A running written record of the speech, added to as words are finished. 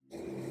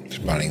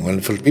Good morning,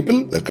 wonderful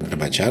people. Welcome to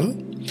my channel,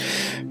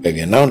 where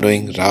we are now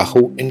doing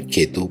Rahu and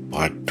Ketu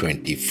part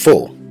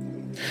 24.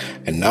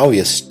 And now we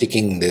are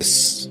sticking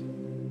this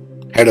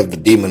head of the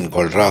demon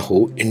called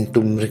Rahu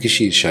into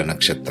Mrighashirsha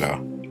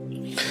nakshatra.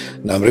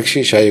 Now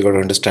Mrighashirsha, you got to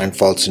understand,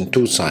 falls in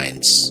two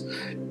signs,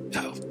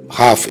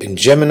 half in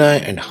Gemini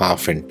and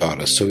half in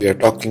Taurus. So we are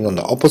talking on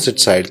the opposite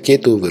side.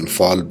 Ketu will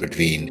fall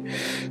between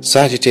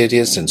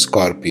Sagittarius and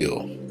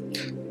Scorpio.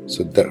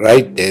 So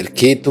right there,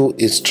 Ketu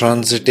is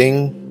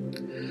transiting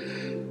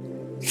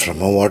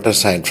from a water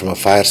sign, from a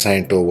fire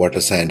sign to a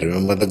water sign.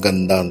 Remember the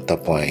Gandanta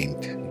point,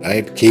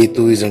 right?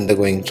 Ketu is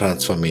undergoing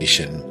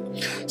transformation.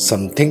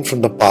 Something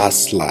from the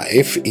past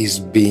life is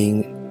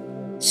being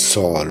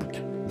solved.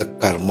 The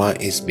karma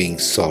is being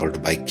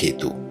solved by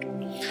Ketu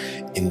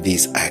in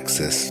these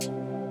axes.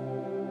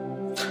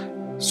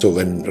 So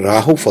when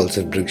Rahu falls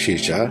in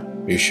Mrighashirsha,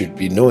 you should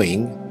be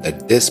knowing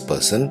that this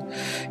person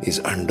is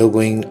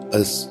undergoing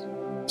a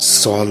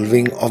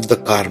solving of the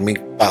karmic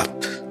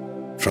path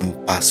from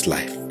past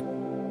life.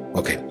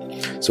 Okay,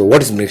 so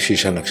what does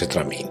Mrighashirsha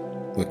nakshatra mean?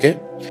 Okay,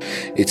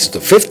 it's the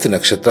fifth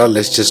nakshatra.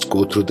 Let's just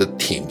go through the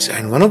themes.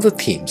 And one of the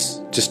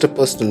themes, just a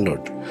personal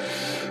note,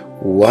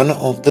 one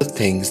of the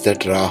things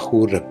that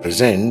Rahu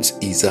represents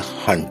is a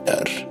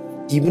hunter.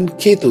 Even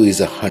Ketu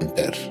is a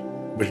hunter,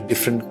 but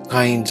different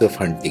kinds of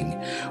hunting.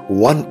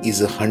 One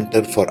is a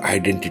hunter for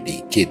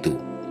identity,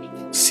 Ketu,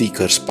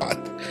 seeker's path,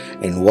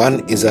 and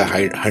one is a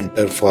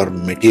hunter for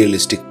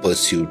materialistic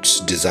pursuits,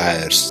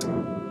 desires,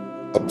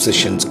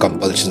 obsessions,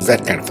 compulsions,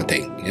 that kind of a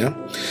thing. Yeah.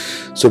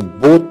 So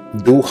both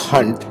do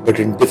hunt, but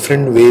in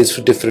different ways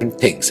for different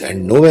things.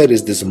 And nowhere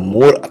is this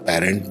more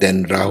apparent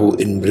than Rahu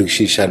in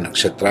Mrighashirsha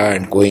nakshatra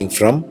and going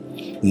from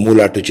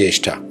Moola to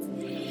Jyeshta,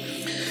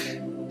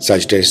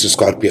 Sagittarius to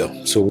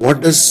Scorpio. So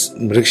what does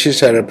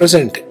Mrighashirsha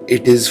represent?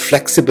 It is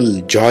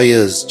flexible,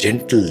 joyous,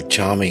 gentle,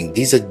 charming.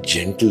 These are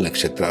gentle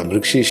nakshatra.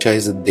 Mrighashirsha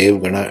is a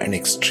Devgana and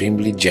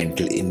extremely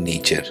gentle in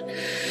nature.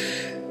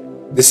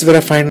 This is where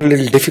I find a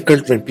little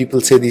difficult when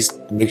people say these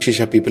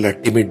Mrighashirsha people are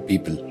timid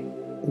people.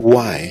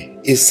 Why?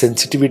 Is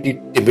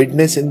sensitivity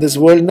timidness in this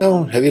world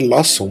now? Have we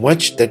lost so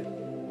much that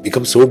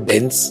becomes so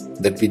dense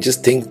that we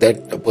just think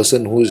that a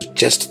person who is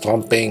just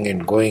thumping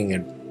and going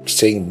and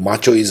saying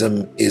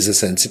machoism is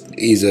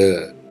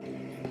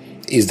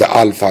the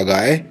alpha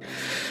guy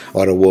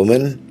or a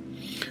woman?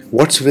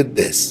 What's with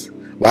this?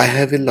 Why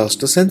have we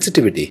lost the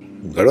sensitivity?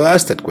 You've got to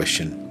ask that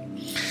question.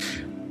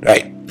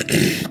 Right.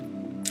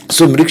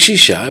 So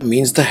Mrighashirsha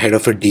means the head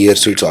of a deer,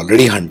 so it's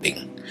already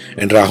hunting.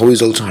 And Rahu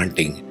is also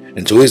hunting.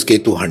 And so is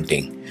Ketu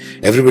hunting.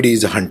 Everybody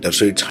is a hunter,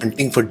 so it's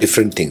hunting for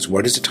different things.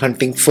 What is it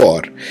hunting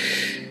for?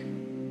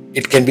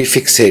 It can be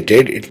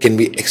fixated, it can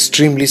be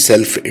extremely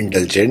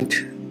self-indulgent.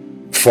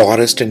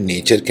 Forest and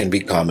nature can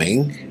be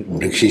calming.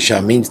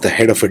 Mrighashirsha means the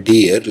head of a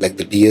deer, like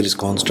the deer is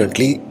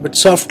constantly but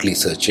softly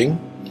searching.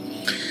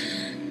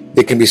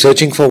 They can be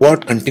searching for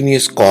what?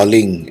 Continuous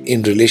calling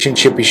in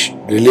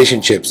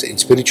relationships, in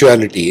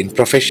spirituality, in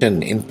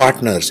profession, in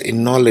partners,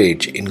 in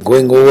knowledge, in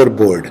going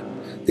overboard.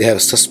 They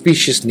have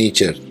suspicious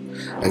nature,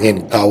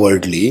 again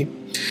cowardly,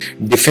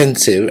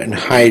 defensive and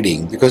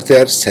hiding. Because they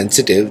are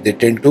sensitive, they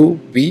tend to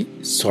be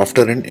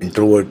softer and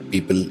introvert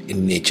people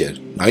in nature.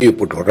 Now you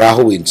put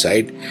Rahu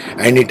inside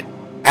and it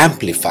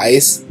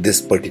amplifies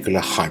this particular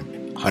hunt,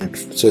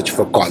 search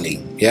for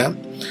calling, yeah?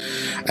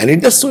 And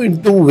it does so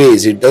in two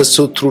ways. It does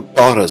so through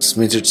Taurus,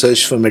 means it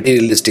searches for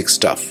materialistic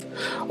stuff.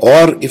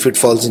 Or if it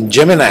falls in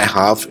Gemini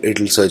half, it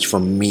will search for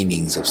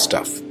meanings of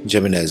stuff.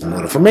 Gemini is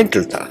more of a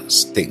mental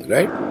thing,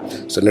 right?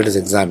 So let us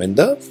examine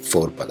the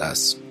four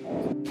padas.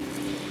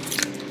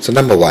 So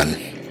number one,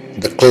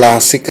 the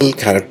classical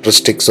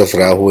characteristics of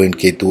Rahu and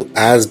Ketu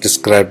as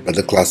described by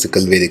the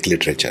classical Vedic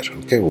literature.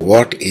 Okay,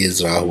 what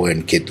is Rahu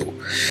and Ketu?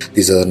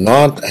 These are the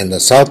north and the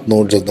south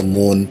nodes of the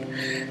moon,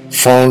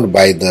 found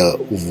by the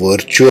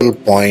virtual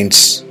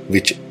points,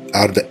 which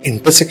are the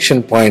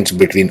intersection points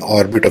between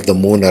orbit of the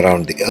moon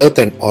around the earth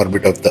and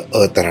orbit of the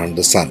earth around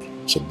the sun.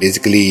 So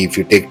basically, if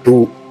you take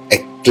two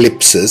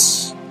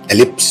ellipses,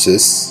 it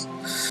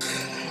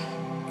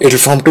will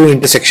form two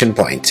intersection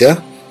points, yeah?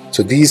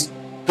 So these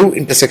two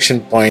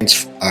intersection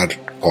points are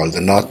called the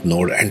north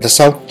node and the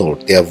south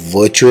node. They are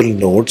virtual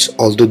nodes,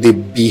 although they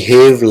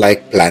behave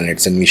like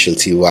planets, and we shall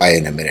see why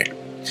in a minute.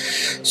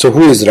 So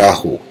who is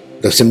Rahu?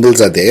 The symbols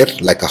are there,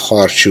 like a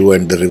horseshoe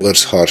and the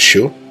reverse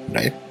horseshoe,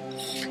 right?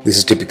 This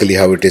is typically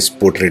how it is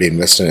portrayed in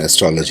Western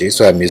astrology,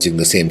 so I'm using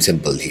the same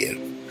symbol here.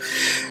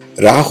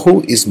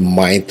 Rahu is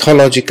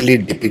mythologically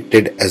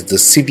depicted as the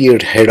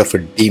severed head of a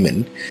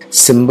demon,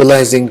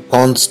 symbolizing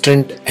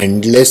constant,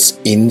 endless,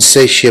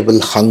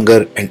 insatiable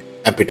hunger and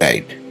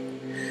appetite,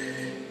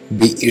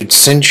 be it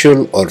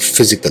sensual or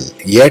physical,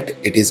 yet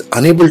it is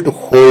unable to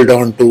hold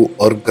on to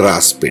or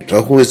grasp it.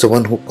 Rahu is the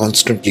one who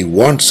constantly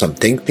wants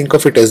something. Think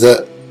of it as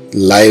a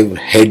live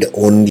head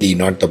only,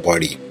 not the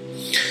body.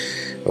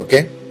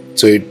 Okay,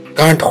 so it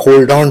can't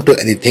hold on to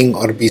anything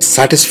or be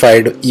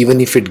satisfied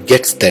even if it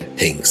gets that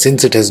thing,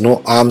 since it has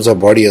no arms or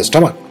body or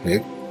stomach.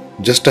 Right?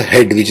 just a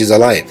head which is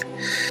alive.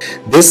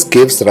 This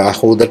gives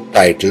Rahu the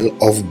title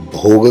of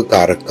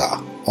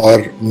Bhogakaraka,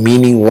 or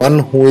meaning one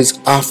who is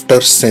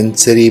after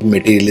sensory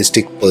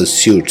materialistic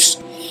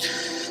pursuits.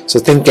 So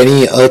think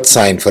any earth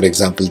sign, for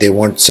example, they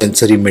want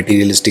sensory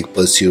materialistic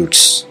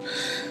pursuits.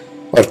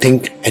 Or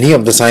think any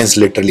of the signs,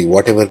 literally,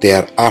 whatever they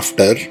are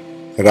after,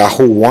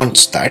 Rahu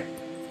wants that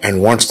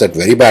and wants that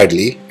very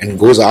badly and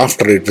goes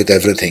after it with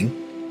everything.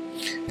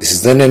 This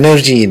is an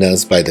energy in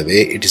us, by the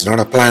way. It is not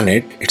a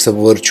planet, it's a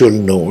virtual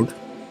node,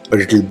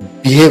 but it will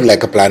behave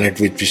like a planet,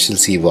 which we shall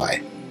see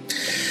why.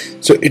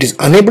 So it is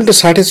unable to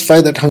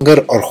satisfy that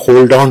hunger or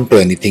hold on to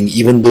anything,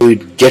 even though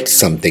it gets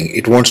something.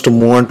 It wants to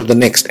move on to the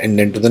next, and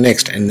then to the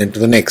next, and then to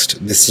the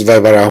next. This is why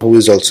Rahu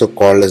is also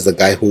called as the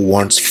guy who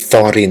wants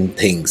foreign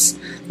things,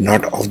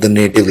 not of the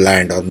native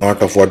land or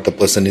not of what the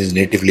person is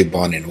natively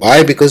born in.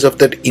 Why? Because of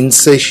that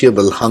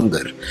insatiable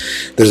hunger.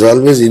 There's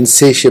always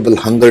insatiable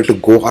hunger to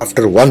go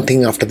after one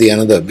thing after the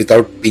another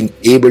without being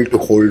able to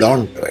hold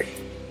on to it.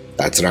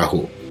 That's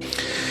Rahu.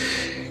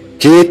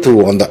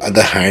 Ketu, on the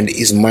other hand,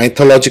 is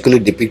mythologically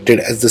depicted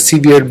as the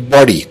severed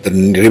body, the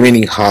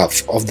remaining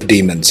half of the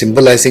demon,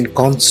 symbolizing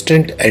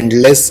constant,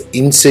 endless,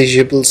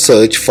 insatiable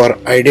search for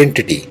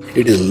identity.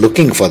 It is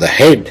looking for the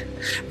head,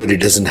 but it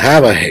doesn't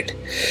have a head.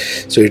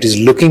 So it is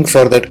looking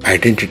for that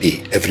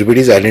identity.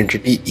 Everybody's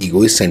identity,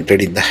 ego is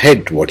centered in the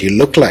head, what you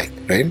look like,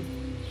 right?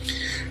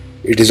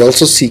 It is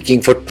also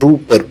seeking for true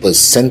purpose,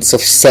 sense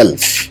of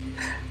self.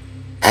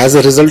 As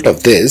a result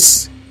of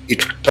this, it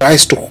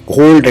tries to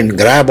hold and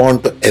grab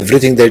onto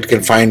everything that it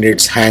can find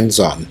its hands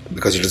on,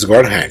 because it has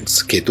got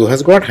hands. Ketu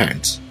has got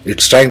hands.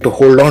 It's trying to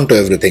hold on to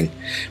everything,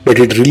 but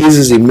it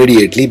releases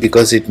immediately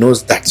because it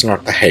knows that's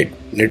not the head.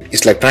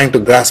 It's like trying to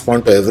grasp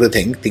onto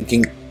everything,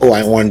 thinking, oh,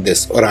 I want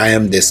this, or I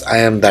am this, I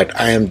am that,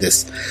 I am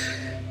this.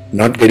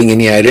 Not getting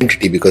any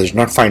identity because it's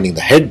not finding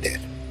the head there.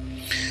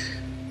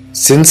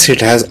 Since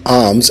it has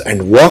arms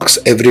and walks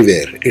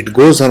everywhere, it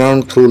goes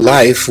around through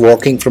life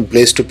walking from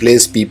place to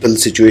place, people,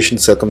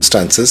 situations,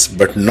 circumstances,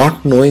 but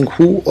not knowing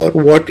who or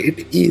what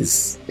it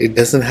is. It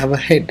doesn't have a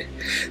head.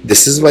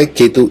 This is why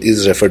Ketu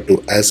is referred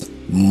to as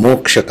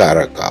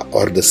Mokshakaraka,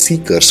 or the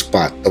seeker's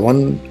path, the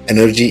one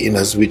energy in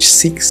us which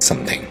seeks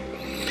something.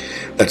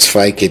 That's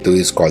why Ketu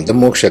is called the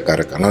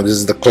Mokshakaraka. Now this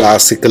is the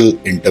classical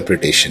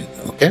interpretation.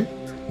 Okay.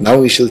 Now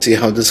we shall see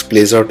how this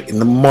plays out in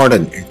the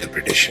modern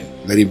interpretation.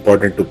 Very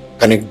important to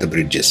connect the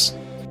bridges.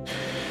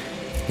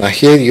 Now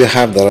here you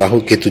have the Rahu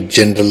Ketu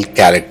general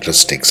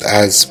characteristics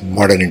as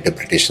modern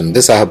interpretation.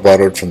 This I have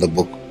borrowed from the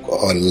book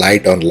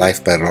Light on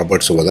Life by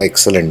Robert Soboda.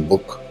 Excellent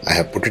book. I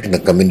have put it in the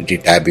community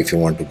tab if you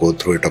want to go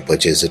through it or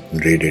purchase it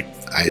and read it.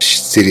 I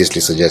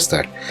seriously suggest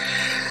that.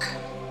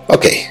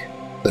 Okay,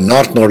 the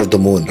north node of the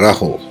moon,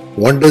 Rahu.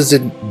 What does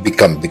it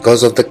become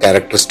because of the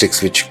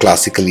characteristics which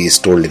classically is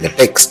told in the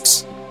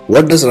texts?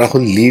 What does Rahu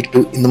lead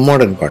to in the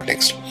modern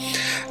context?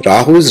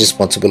 Rahu is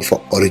responsible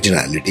for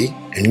originality,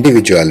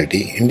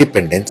 individuality,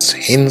 independence,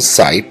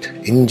 insight,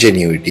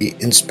 ingenuity,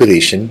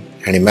 inspiration,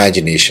 and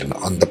imagination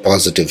on the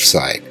positive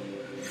side.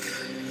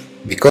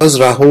 Because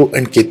Rahu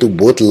and Ketu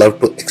both love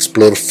to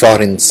explore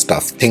foreign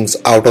stuff, things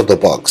out of the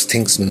box,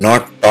 things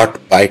not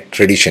taught by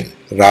tradition,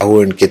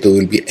 Rahu and Ketu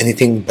will be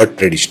anything but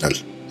traditional.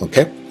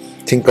 Okay?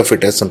 Think of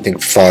it as something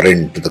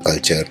foreign to the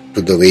culture,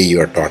 to the way you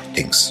are taught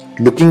things.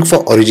 Looking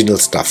for original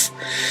stuff.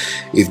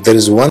 If there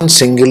is one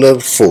singular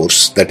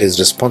force that is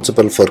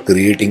responsible for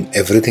creating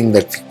everything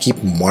that we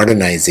keep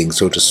modernizing,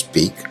 so to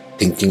speak,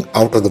 thinking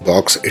out of the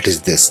box, it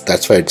is this.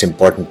 That's why it's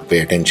important to pay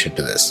attention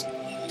to this.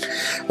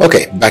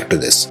 Okay, back to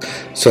this.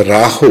 So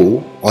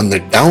Rahu, on the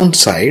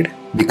downside,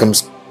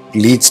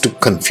 leads to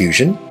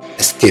confusion,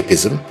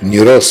 escapism,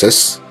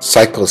 neurosis,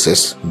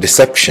 psychosis,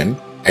 deception,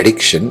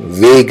 addiction,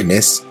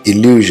 vagueness,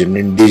 illusion,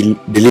 and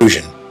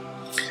delusion.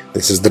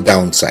 This is the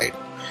downside.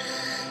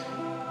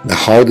 Now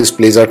how this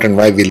plays out and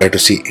why we'll have to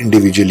see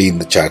individually in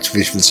the charts.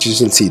 We will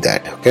see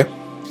that. Okay.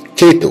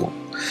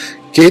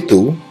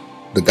 Ketu,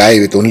 the guy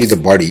with only the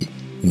body,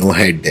 no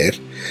head there,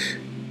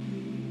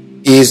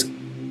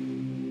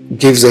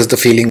 gives us the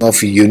feeling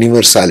of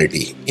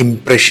universality,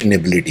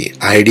 impressionability,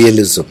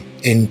 idealism,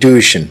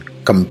 intuition,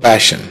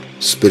 compassion,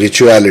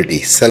 spirituality,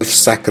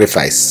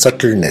 self-sacrifice,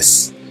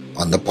 subtleness,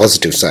 on the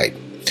positive side.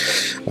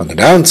 On the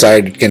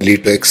downside, it can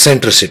lead to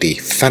eccentricity,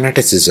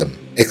 fanaticism,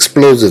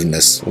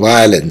 explosiveness,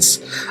 violence,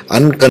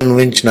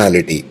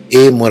 unconventionality,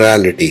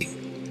 amorality,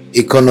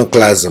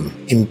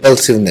 iconoclasm,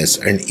 impulsiveness,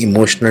 and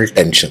emotional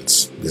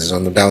tensions. This is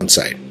on the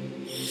downside.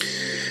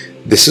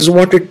 This is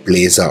what it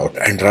plays out,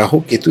 and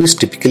Rahu Ketu is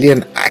typically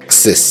an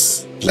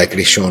axis, like it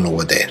is shown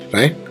over there,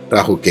 right?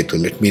 Rahu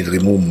Ketu, let me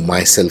remove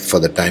myself for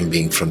the time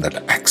being from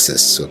that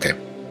axis. Okay,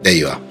 there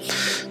you are.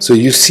 So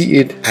you see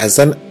it as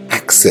an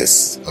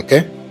axis,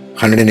 okay,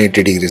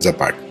 180 degrees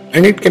apart,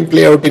 and it can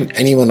play out in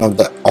any one of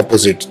the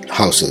opposite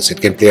houses.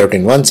 It can play out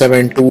in 1,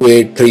 7, 2,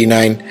 8, 3,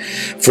 9,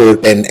 4,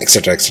 10,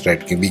 etc.,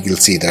 etc. We will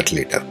see that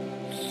later.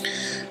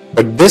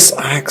 But this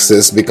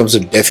axis becomes a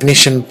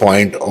definition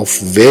point of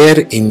where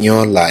in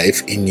your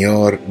life, in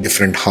your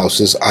different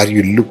houses, are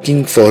you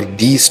looking for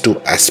these two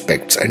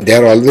aspects, and they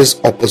are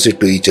always opposite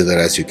to each other,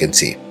 as you can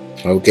see.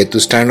 Okay, to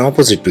stand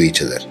opposite to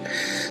each other.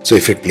 So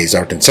if it plays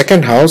out in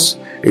second house,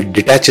 it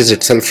detaches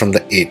itself from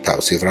the 8th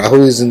house. If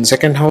Rahu is in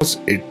second house,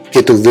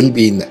 Ketu will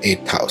be in the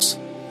 8th house.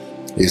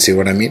 You see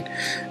what I mean?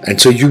 And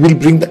so you will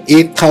bring the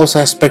 8th house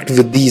aspect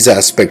with these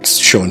aspects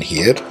shown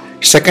here,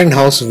 second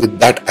house with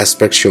that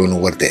aspect shown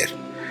over there.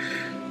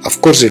 Of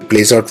course, it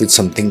plays out with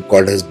something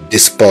called as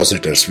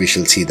dispositors. We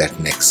shall see that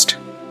next.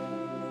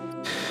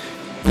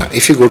 Now,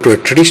 if you go to a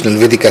traditional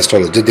Vedic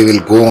astrology, they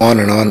will go on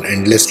and on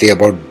endlessly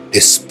about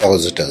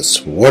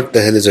dispositors. What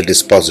the hell is a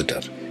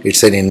dispositor?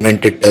 It's an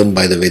invented term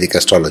by the Vedic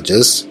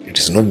astrologers. It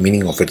has no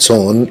meaning of its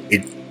own.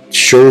 It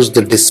shows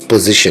the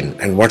disposition.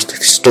 And what's the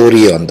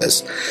story on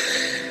this?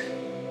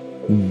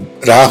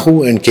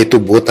 Rahu and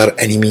Ketu both are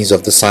enemies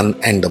of the sun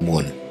and the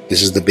moon.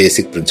 This is the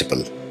basic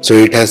principle. So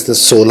it has the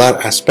solar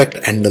aspect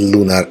and the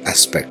lunar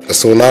aspect. The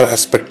solar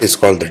aspect is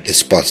called the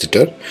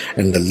dispositor,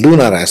 and the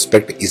lunar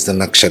aspect is the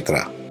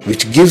nakshatra,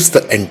 which gives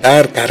the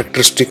entire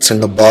characteristics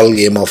and the ball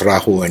game of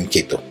Rahu and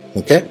Ketu.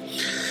 Okay?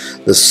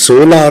 The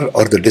solar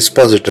or the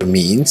dispositor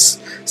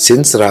means,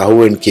 since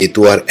Rahu and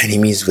Ketu are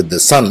enemies with the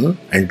sun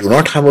and do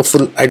not have a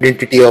full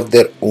identity of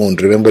their own,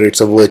 remember it's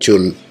a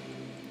virtual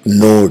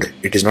node,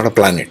 it is not a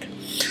planet.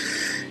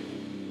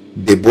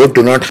 They both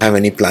do not have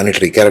any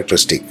planetary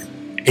characteristic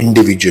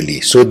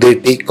individually. So they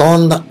take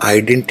on the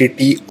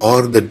identity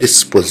or the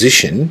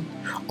disposition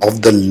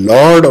of the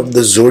lord of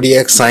the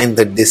zodiac sign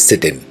that they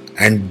sit in,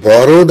 and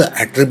borrow the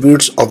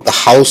attributes of the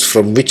house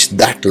from which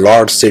that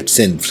lord sits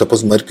in.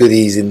 Suppose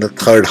Mercury is in the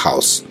 3rd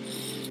house,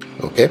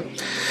 okay,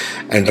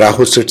 and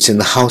Rahu sits in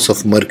the house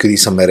of Mercury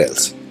somewhere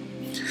else.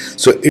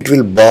 So it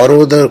will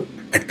borrow the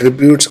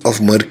attributes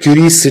of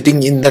Mercury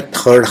sitting in that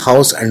 3rd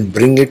house and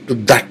bring it to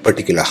that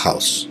particular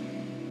house,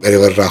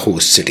 wherever Rahu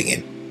is sitting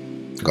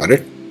in. Got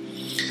it?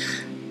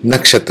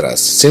 Nakshatras.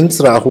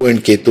 Since Rahu and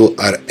Ketu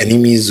are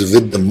enemies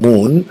with the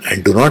moon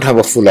and do not have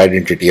a full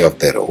identity of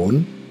their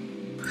own,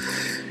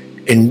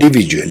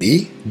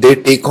 individually they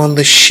take on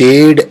the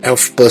shade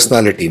of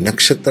personality.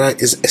 Nakshatra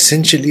is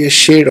essentially a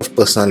shade of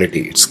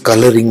personality. It's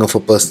coloring of a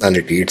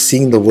personality. It's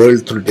seeing the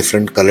world through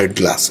different colored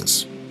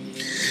glasses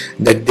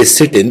that they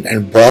sit in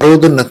and borrow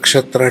the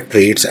nakshatra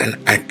traits and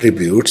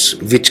attributes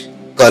which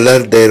color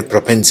their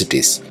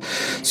propensities.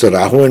 So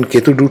Rahu and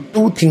Ketu do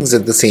two things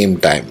at the same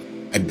time.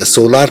 At the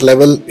solar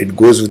level, it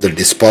goes with the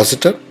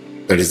dispositor,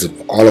 that is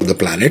all of the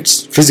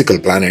planets, physical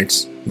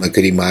planets,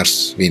 Mercury,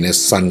 Mars,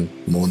 Venus, Sun,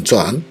 Moon, so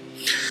on.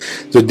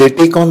 So they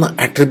take on the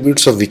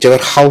attributes of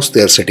whichever house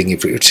they are sitting.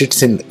 If it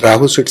sits in,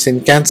 Rahu sits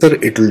in Cancer,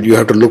 you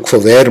have to look for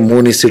where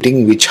Moon is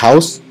sitting, which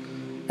house,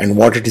 and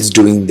what it is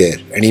doing there,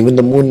 and even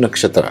the Moon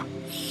nakshatra.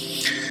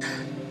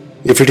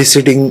 If it is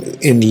sitting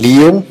in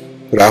Leo,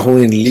 Rahu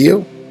in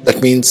Leo,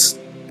 that means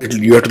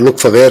you have to look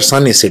for where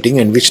Sun is sitting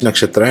and which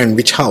nakshatra and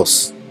which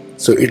house.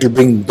 So it will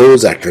bring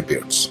those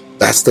attributes.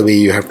 That's the way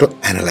you have to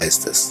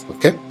analyze this.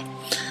 Okay.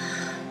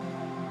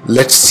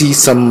 Let's see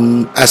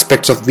some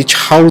aspects of which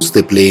house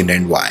they play in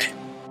and why.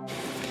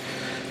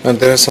 Now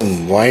there are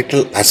some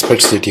vital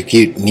aspects that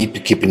you need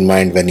to keep in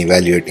mind when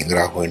evaluating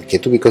Rahu and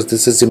Ketu, because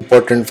this is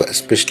important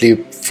especially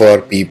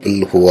for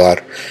people who are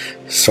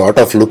sort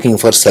of looking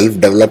for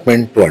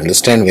self-development, to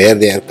understand where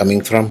they are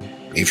coming from.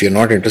 If you're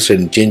not interested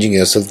in changing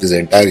yourself, this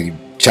entire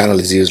channel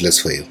is useless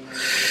for you.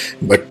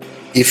 But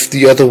if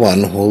you're the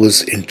one who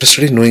is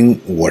interested in knowing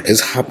what is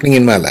happening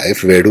in my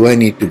life, where do I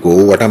need to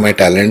go, what are my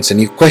talents,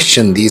 and you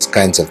question these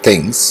kinds of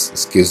things,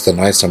 excuse the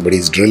noise somebody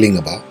is drilling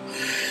about,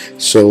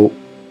 so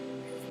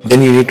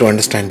then you need to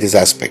understand these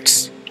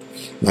aspects.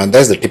 Now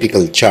that's the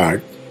typical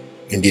chart,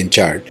 Indian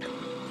chart,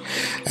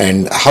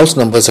 and house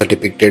numbers are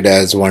depicted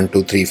as 1,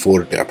 2, 3,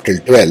 4 up till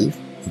 12.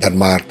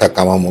 Dharma, Artha,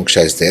 Kama,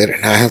 Moksha is there,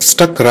 and I have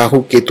stuck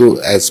Rahu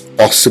Ketu as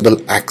possible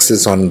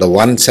axis on the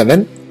 1,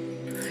 7.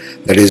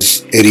 That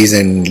is Aries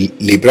and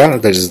Libra,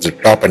 that is the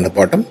top and the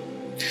bottom.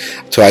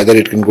 So either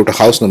it can go to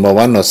house number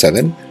 1 or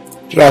 7.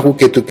 Rahu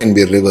Ketu can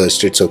be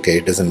reversed, it's okay,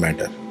 it doesn't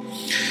matter.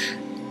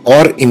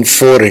 Or in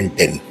 4 and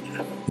 10.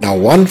 Now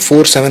 1,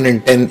 4, 7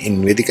 and 10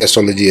 in Vedic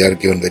astrology are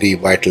given very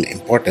vital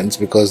importance,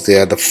 because they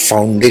are the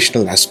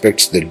foundational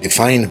aspects that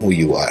define who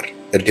you are,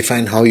 that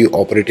define how you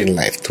operate in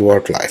life,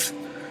 throughout life.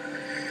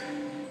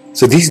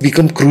 So these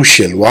become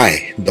crucial.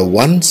 Why? The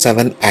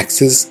 1-7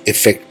 axis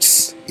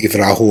affects, if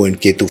Rahu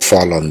and Ketu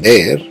fall on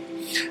there,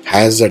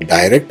 has a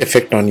direct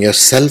effect on your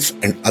self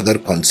and other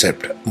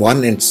concept.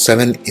 1 and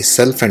 7 is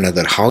self and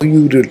other. How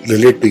you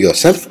relate to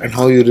yourself and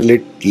how you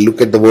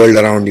look at the world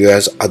around you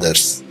as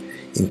others,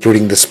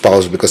 including the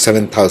spouse, because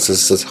 7th house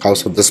is the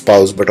house of the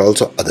spouse, but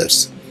also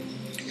others.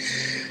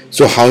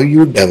 So how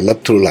you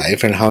develop through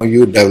life and how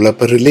you develop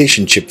a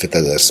relationship with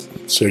others.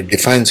 So it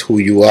defines who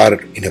you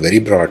are in a very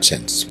broad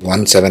sense.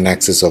 1-7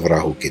 axis of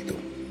Rahu Ketu.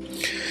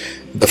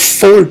 The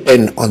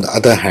 4-10 on the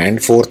other hand,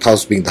 4th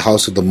house being the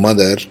house of the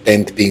mother,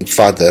 10th being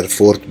father,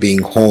 4th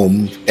being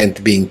home,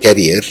 10th being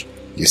career.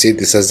 You see,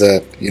 this has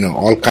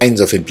all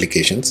kinds of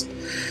implications.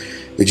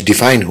 which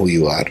define who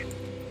you are.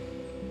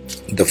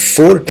 The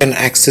 4-10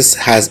 axis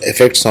has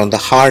effects on the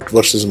heart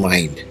versus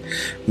mind.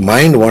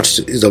 Mind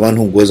is the one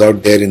who goes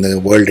out there in the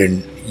world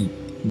and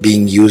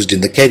being used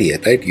in the career,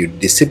 right? You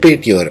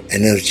dissipate your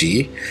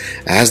energy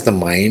as the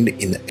mind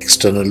in the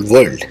external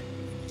world.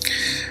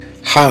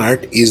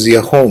 Heart is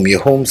your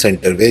home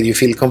center where you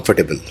feel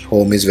comfortable.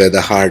 Home is where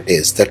the heart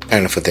is, that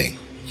kind of a thing.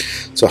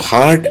 So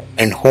heart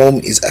and home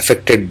is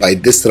affected by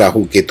this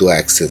Rahu Ketu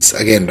axis.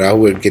 Again,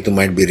 Rahu and Ketu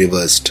might be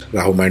reversed.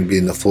 Rahu might be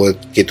in the 4th,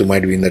 Ketu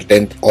might be in the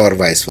 10th, or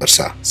vice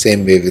versa.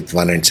 Same way with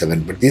 1 and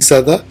 7. But these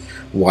are the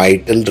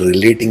vital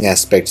relating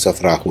aspects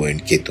of Rahu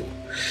and Ketu.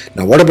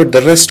 Now what about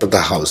the rest of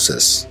the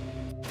houses?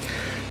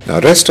 Now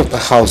rest of the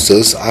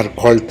houses are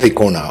called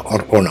Trikona or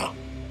Kona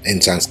in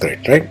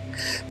Sanskrit, right?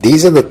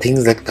 These are the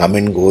things that come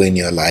and go in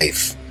your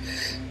life.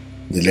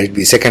 Let it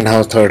be 2nd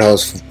house, 3rd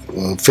house,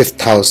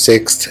 5th house,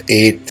 6th,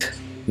 8th,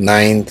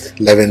 9th,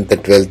 11th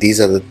and 12th.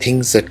 These are the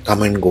things that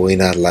come and go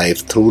in our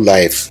life, through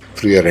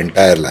your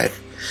entire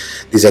life.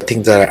 These are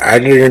things that are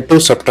added into,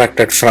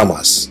 subtracted from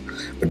us.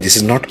 But this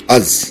is not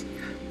us.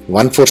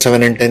 1, 4,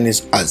 7 and 10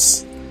 is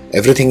us.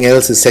 Everything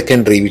else is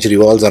secondary, which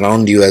revolves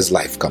around you as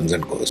life comes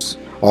and goes.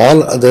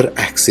 All other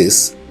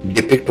axes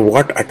depict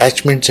what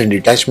attachments and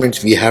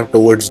detachments we have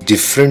towards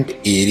different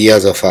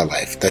areas of our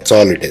life. That's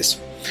all it is.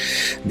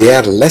 They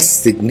are less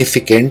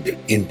significant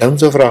in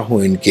terms of Rahu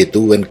and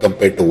Ketu when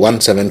compared to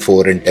 1, 7,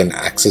 4 and 10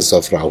 axis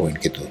of Rahu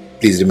and Ketu.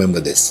 Please remember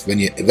this. When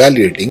you're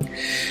evaluating,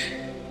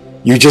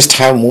 you just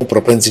have more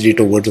propensity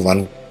towards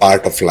one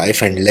part of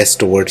life and less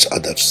towards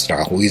others.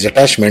 Rahu is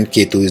attachment,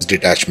 Ketu is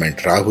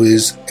detachment. Rahu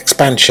is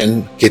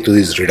expansion, Ketu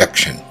is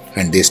reduction.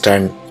 And they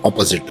stand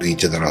opposite to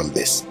each other, all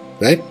this.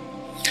 Right?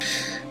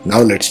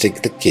 Now let's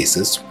take the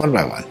cases one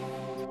by one.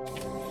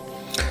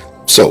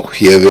 So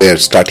here we are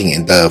starting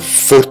in the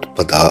 4th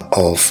pada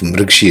of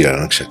Mrighashirsha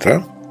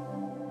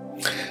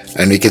Nakshatra.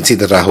 And we can see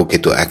the Rahu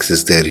Ketu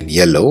axis there in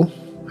yellow.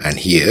 And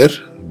here,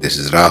 this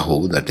is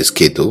Rahu, that is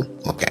Ketu.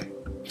 Okay.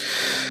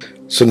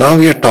 So now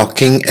we are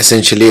talking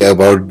essentially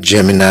about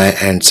Gemini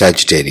and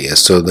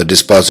Sagittarius. So the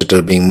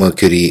dispositor being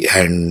Mercury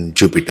and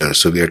Jupiter.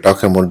 So we are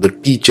talking about the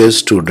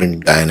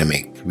teacher-student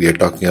dynamic. We are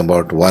talking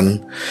about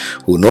one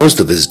who knows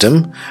the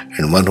wisdom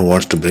and one who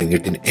wants to bring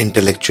it in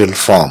intellectual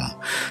form.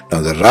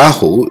 Now the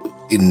Rahu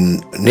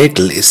in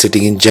natal is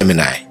sitting in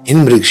Gemini,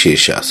 in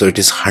Mrighashirsha. So it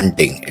is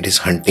hunting. It is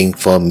hunting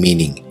for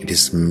meaning. It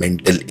is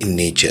mental in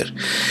nature.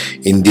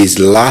 In these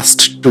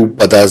last 2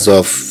 padas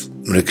of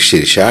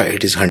Mrighashirsha,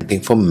 it is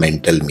hunting for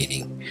mental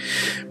meaning.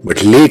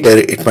 But later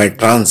it might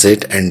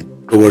transit,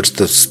 and towards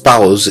the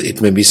spouse,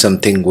 it may be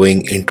something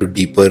going into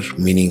deeper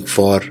meaning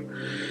for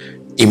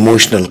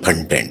emotional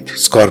content.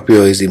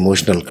 Scorpio is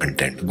emotional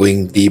content,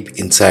 going deep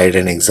inside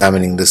and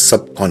examining the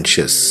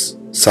subconscious,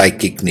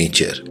 psychic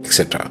nature,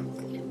 etc.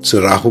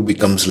 So Rahu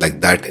becomes like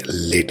that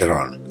later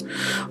on.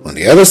 On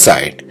the other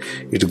side,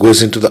 it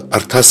goes into the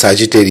Artha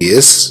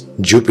Sagittarius,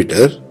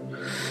 Jupiter,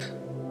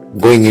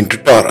 going into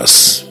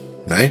Taurus,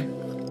 right?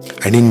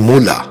 And in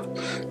Moola.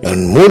 Now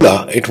in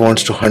Moola, it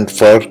wants to hunt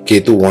for,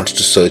 Ketu wants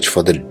to search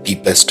for the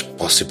deepest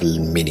possible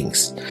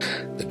meanings.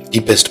 The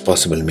deepest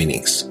possible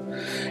meanings.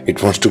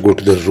 It wants to go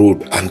to the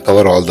root,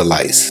 uncover all the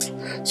lies.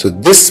 So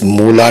this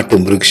Moola to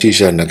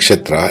Mrighashirsha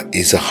Nakshatra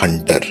is a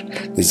hunter.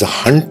 Is a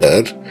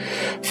hunter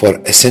for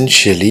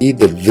essentially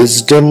the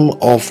wisdom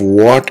of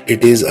what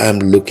it is I am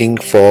looking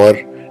for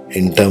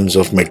in terms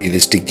of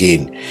materialistic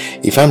gain.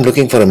 If I'm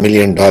looking for $1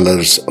 million or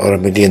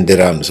 $1 million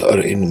dirhams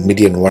or in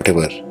million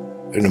whatever,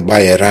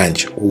 buy a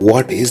ranch,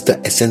 what is the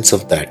essence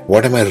of that?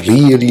 What am I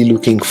really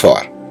looking for?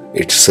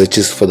 It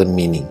searches for the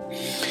meaning.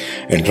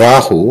 And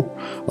Rahu,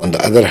 on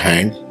the other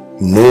hand,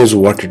 knows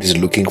what it is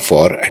looking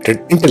for at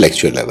an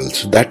intellectual level.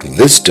 So that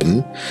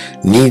wisdom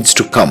needs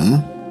to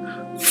come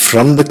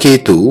from the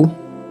Ketu,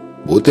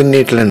 both in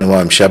natal and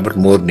Navamsha, but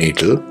more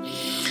natal.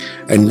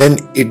 And then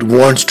it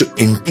wants to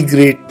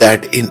integrate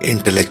that in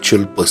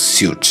intellectual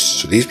pursuits.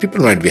 So these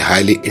people might be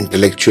highly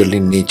intellectual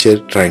in nature,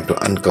 trying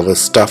to uncover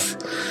stuff,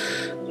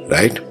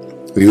 right?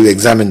 We will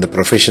examine the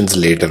professions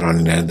later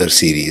on in another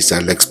series.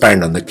 I'll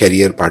expand on the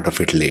career part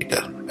of it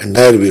later. And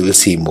there we will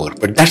see more.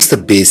 But that's the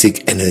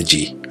basic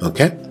energy,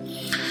 okay?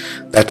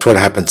 That's what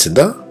happens in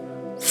the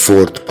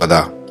 4th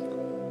pada.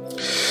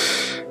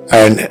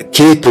 And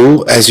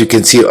Ketu, as you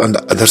can see on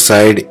the other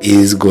side,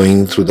 is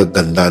going through the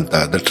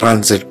Gandanta, the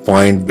transit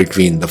point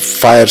between the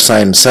fire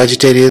sign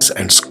Sagittarius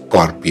and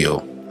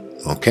Scorpio.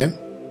 Okay?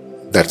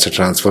 That's a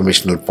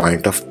transformational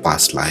point of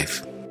past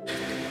life.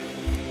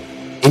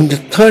 In the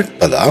 3rd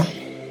pada,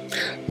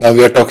 now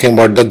we are talking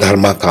about the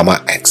Dharma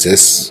Kama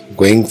axis,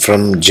 going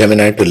from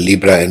Gemini to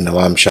Libra in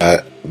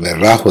Navamsha, where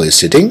Rahu is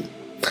sitting.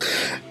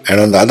 And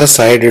on the other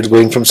side, it's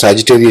going from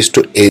Sagittarius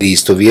to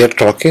Aries. So we are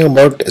talking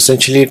about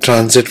essentially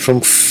transit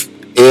from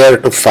air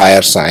to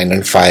fire sign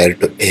and fire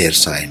to air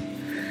sign.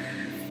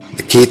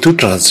 The Ketu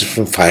transits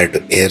from fire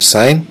to air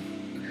sign,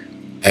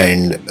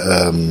 and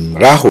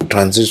Rahu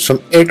transits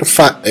from air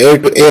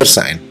to air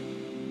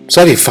sign.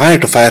 Sorry, fire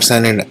to fire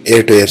sign and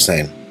air to air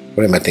sign.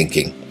 What am I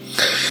thinking?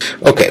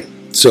 Okay,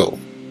 so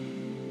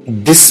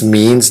This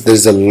means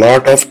there's a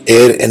lot of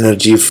air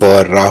energy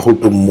for Rahu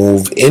to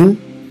move in,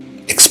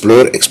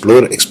 explore,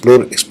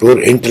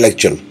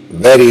 intellectual,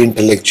 very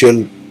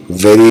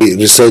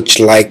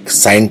research-like,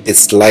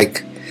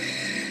 scientist-like,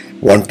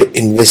 want to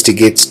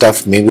investigate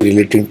stuff, maybe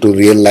relating to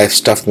real life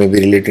stuff,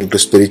 maybe relating to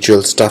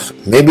spiritual stuff,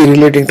 maybe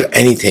relating to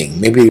anything,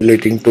 maybe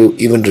relating to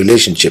even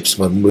relationships.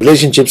 But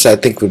relationships, I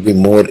think, will be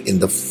more in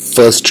the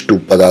first two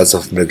padas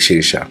of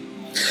Mrighashirsha.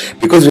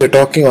 Because we are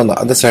talking on the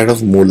other side of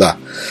Moola.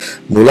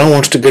 Moola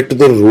wants to get to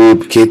the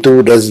root.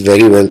 Ketu does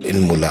very well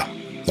in Moola,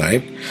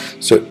 right?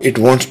 So it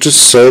wants to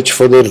search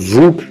for the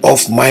root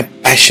of my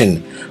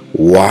passion.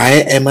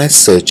 Why am I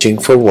searching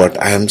for what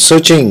I am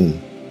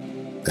searching?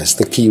 That's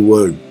the key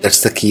word.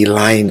 That's the key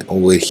line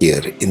over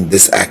here in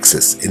this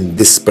axis, in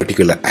this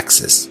particular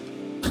axis.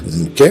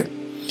 Okay?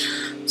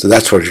 So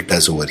that's what it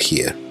does over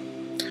here.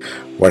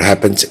 What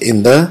happens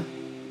in the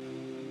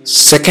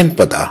second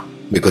pada?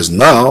 Because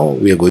now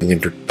we are going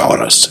into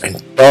Taurus,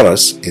 and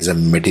Taurus is a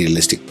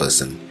materialistic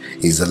person.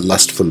 He's a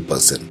lustful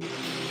person.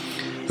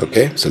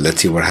 Okay, so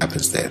let's see what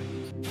happens there.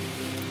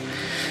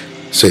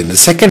 So in the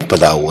second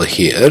pada over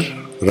here,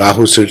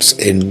 Rahu sits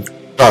in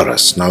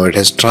Taurus. Now it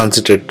has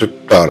transited to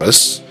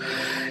Taurus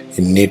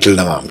in natal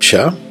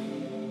Navamsha.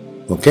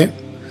 Okay,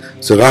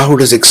 so Rahu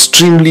does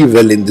extremely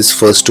well in this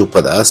first two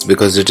padas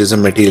because it is a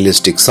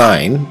materialistic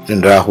sign,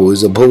 and Rahu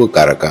is a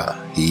Bhogakaraka.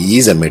 He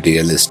is a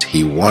materialist.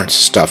 He wants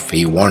stuff.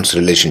 He wants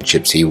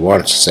relationships. He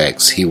wants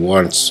sex. He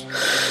wants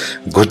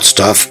good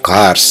stuff,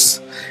 cars.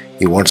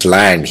 He wants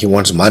land. He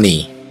wants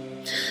money.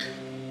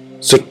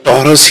 So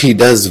Taurus, he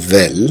does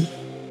well.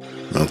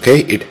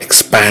 Okay, it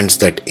expands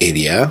that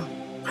area.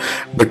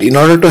 But in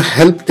order to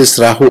help this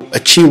Rahu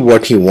achieve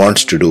what he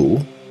wants to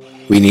do,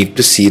 we need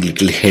to see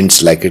little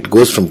hints, like it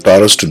goes from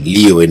Taurus to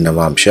Leo in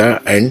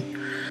Navamsha and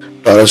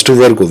Taurus to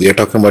Virgo. We are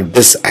talking about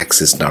this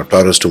axis now,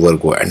 Taurus to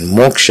Virgo. And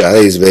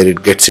Moksha is where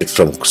it gets it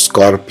from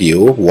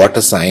Scorpio, water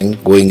sign,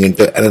 going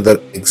into another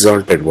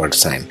exalted water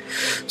sign.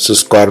 So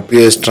Scorpio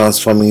is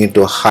transforming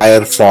into a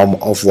higher form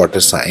of water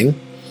sign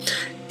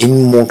in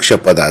Moksha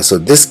Pada. So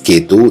this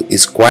Ketu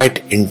is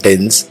quite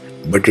intense,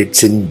 but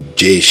it's in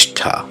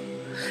Jyeshta.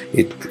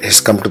 It has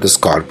come to the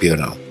Scorpio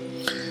now.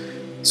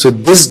 So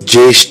this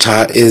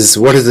Jyeshta is,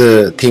 what is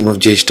the theme of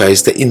Jyeshta?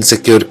 Is the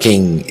insecure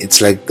king.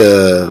 It's like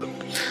the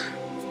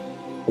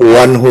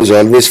one who is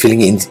always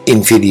feeling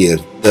inferior,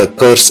 the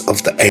curse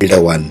of the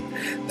elder one.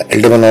 The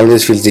elder one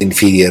always feels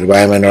inferior.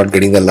 Why am I not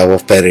getting the love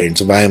of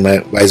parents? Why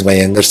is my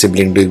younger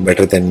sibling doing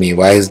better than me?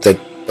 Why is that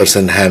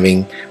person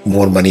having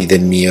more money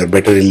than me or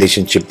better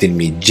relationship than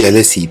me?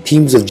 Jealousy.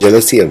 Themes of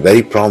jealousy are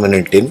very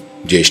prominent in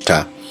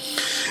Jyeshta.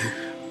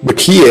 But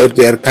here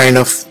they are kind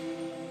of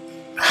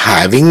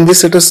having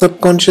this at a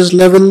subconscious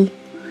level,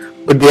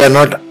 but they are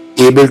not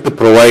able to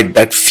provide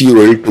that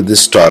fuel to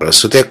this Taurus.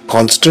 So they are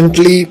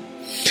constantly,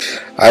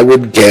 I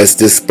would guess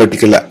this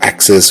particular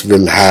axis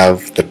will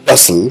have the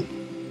tussle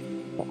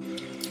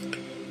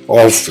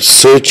of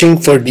searching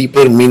for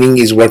deeper meaning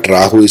is what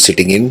Rahu is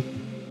sitting in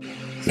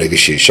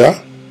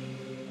Mrighashirsha.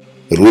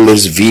 Ruler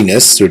is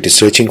Venus, so it is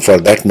searching for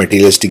that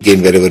materialistic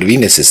gain wherever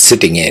Venus is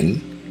sitting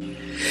in.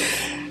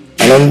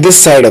 And on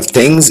this side of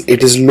things,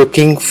 it is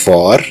looking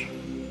for,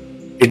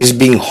 it is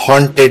being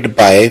haunted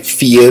by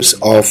fears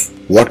of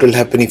what will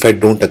happen if I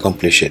don't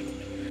accomplish it.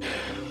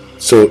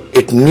 So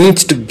it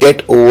needs to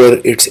get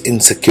over its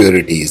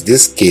insecurities.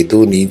 This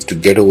Ketu needs to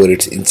get over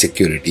its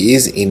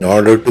insecurities in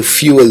order to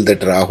fuel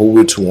that Rahu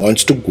which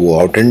wants to go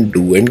out and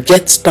do and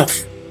get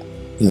stuff.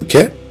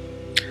 Okay?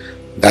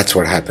 That's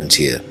what happens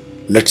here.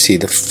 Let's see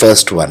the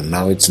first one.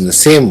 Now it's in the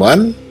same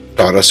one,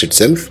 Taurus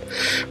itself,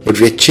 but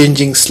we're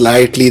changing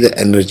slightly the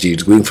energy.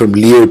 It's going from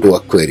Leo to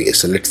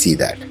Aquarius. So let's see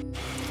that.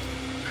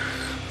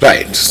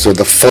 Right, so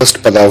the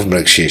first pada of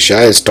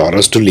Mrighashirsha is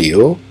Taurus to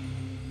Leo,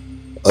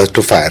 Earth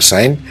to fire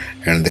sign,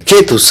 and the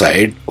Ketu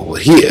side over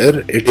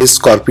here, it is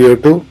Scorpio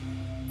to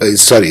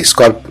Aquarius.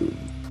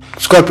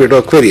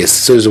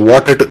 So it's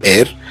water to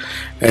air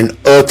and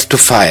earth to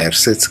fire.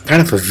 So it's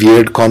kind of a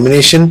weird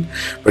combination,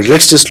 but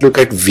let's just look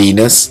at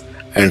Venus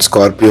and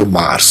Scorpio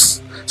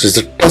Mars. So it's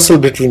a tussle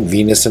between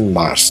Venus and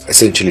Mars,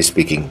 essentially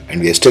speaking,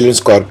 and we are still in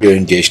Scorpio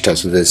and Jyeshta,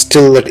 so there's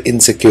still that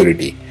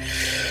insecurity.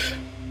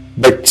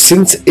 But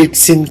since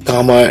it's in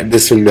Kama,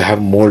 this will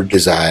have more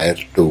desire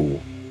to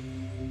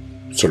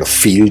sort of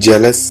feel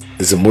jealous.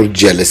 There's a more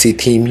jealousy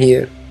theme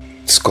here.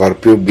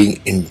 Scorpio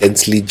being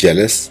intensely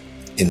jealous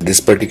in this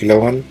particular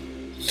one.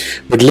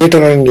 But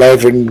later on in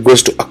life, when it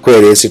goes to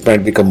Aquarius, it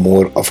might become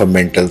more of a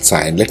mental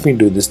sign. Let me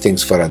do these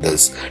things for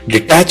others.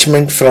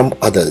 Detachment from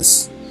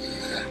others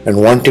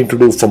and wanting to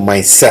do for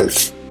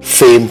myself.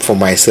 Fame for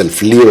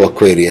myself. Leo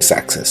Aquarius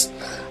axis.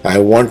 I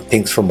want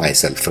things for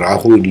myself.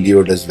 Rahu in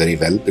Leo does very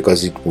well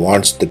because it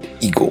wants the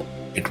ego.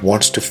 It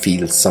wants to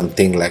feel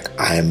something like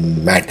I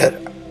am matter.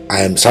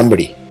 I am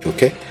somebody.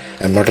 Okay?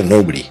 I am not a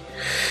nobody.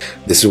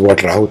 This is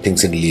what Rahu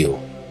thinks in Leo.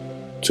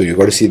 So you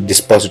got to see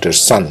dispositor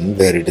sun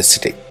where it is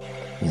sitting.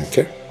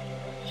 Okay?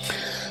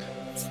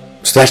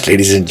 So that,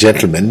 ladies and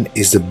gentlemen,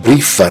 is the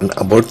brief one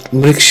about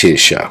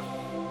Mrighashirsha.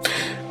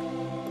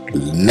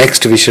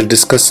 Next, we shall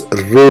discuss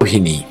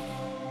Rohini,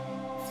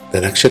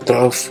 the nakshatra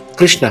of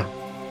Krishna.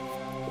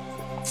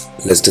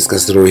 Let's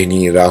discuss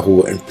Rohini,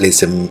 Rahu, and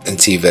place him and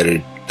see where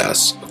it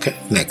does. Okay,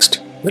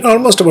 next. We're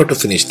almost about to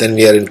finish. Then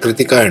we are in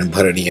Kritika and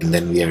Bharani, and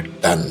then we are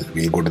done.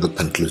 We'll go to the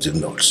conclusive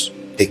notes.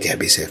 Take care,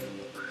 be safe.